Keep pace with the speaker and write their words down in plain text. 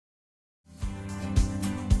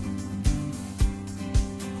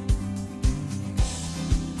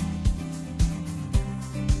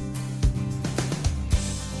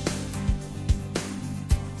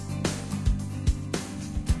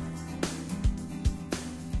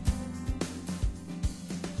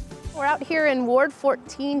We're out here in Ward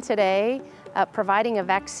 14 today, providing a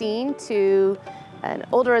vaccine to an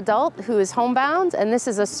older adult who is homebound, and this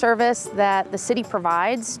is a service that the city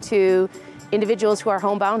provides to individuals who are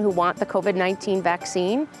homebound who want the COVID-19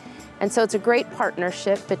 vaccine. And so it's a great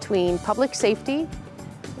partnership between public safety,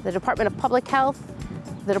 the Department of Public Health,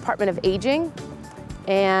 the Department of Aging,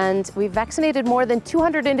 and we've vaccinated more than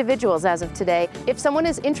 200 individuals as of today. If someone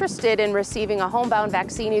is interested in receiving a homebound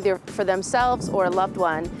vaccine, either for themselves or a loved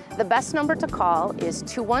one, the best number to call is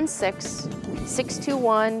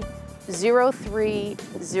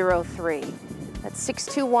 216-621-0303. That's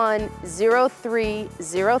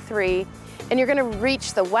 621-0303. And you're going to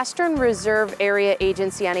reach the Western Reserve Area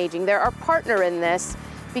Agency on Aging. They're our partner in this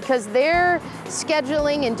because they're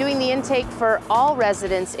scheduling and doing the intake for all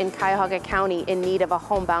residents in Cuyahoga County in need of a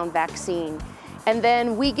homebound vaccine. And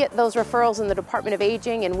then we get those referrals in the Department of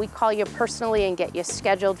Aging, and we call you personally and get you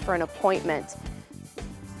scheduled for an appointment.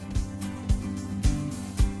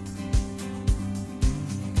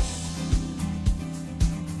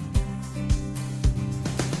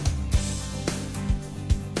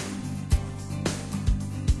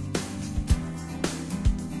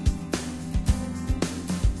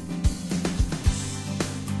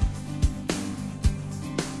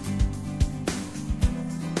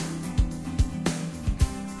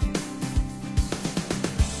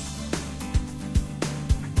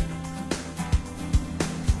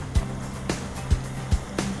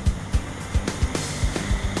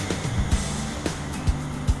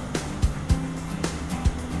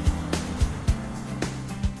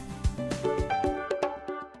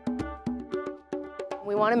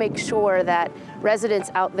 We want to make sure that residents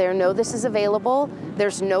out there know this is available.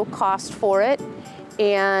 There's no cost for it,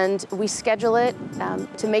 and we schedule it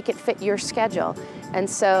to make it fit your schedule. And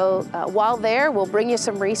so while there, we'll bring you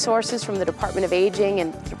some resources from the Department of Aging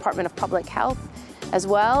and Department of Public Health as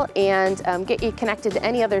well, and get you connected to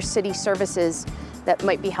any other city services that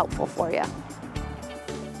might be helpful for you.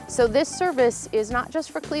 So this service is not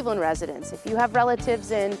just for Cleveland residents. If you have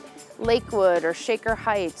relatives in Lakewood or Shaker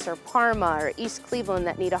Heights or Parma or East Cleveland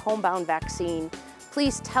that need a homebound vaccine,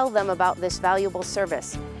 please tell them about this valuable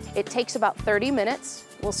service. It takes about 30 minutes.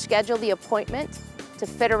 We'll schedule the appointment to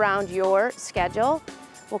fit around your schedule.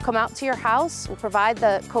 We'll come out to your house. We'll provide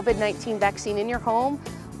the COVID-19 vaccine in your home.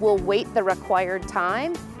 We'll wait the required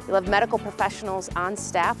time. You'll have medical professionals on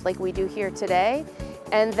staff like we do here today.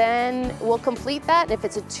 And then we'll complete that. And if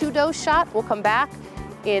it's a 2-dose shot, we'll come back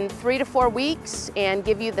in 3 to 4 weeks and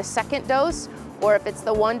give you the second dose. Or if it's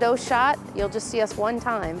the 1-dose shot, you'll just see us one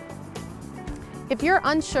time. If you're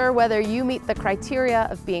unsure whether you meet the criteria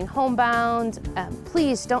of being homebound,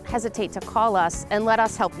 please don't hesitate to call us and let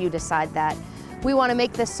us help you decide that. We want to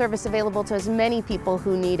make this service available to as many people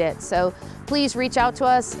who need it. So please reach out to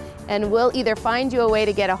us and we'll either find you a way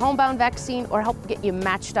to get a homebound vaccine or help get you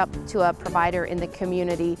matched up to a provider in the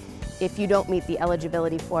community if you don't meet the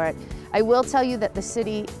eligibility for it. I will tell you that the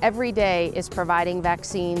city every day is providing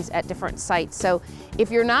vaccines at different sites. So if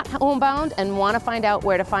you're not homebound and want to find out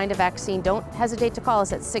where to find a vaccine, don't hesitate to call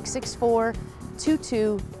us at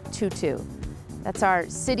 664-2222. That's our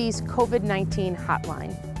city's COVID-19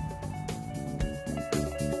 hotline.